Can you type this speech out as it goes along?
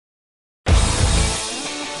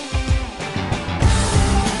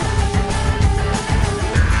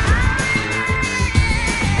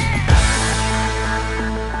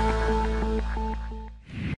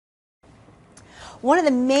One of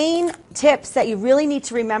the main tips that you really need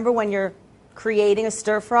to remember when you're creating a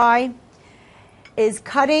stir fry is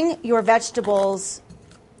cutting your vegetables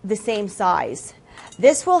the same size.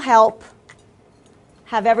 This will help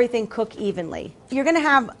have everything cook evenly. You're going to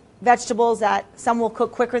have vegetables that some will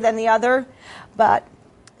cook quicker than the other, but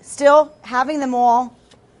still having them all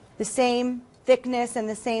the same thickness and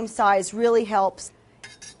the same size really helps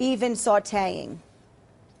even sauteing.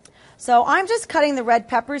 So I'm just cutting the red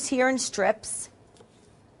peppers here in strips,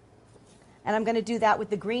 and I'm going to do that with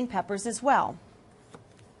the green peppers as well.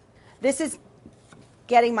 This is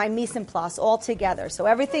getting my mise en place all together, so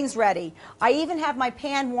everything's ready. I even have my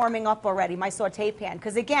pan warming up already, my saute pan,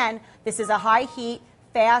 because again, this is a high heat,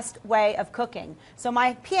 fast way of cooking. So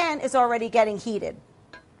my pan is already getting heated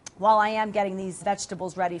while I am getting these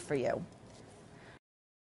vegetables ready for you.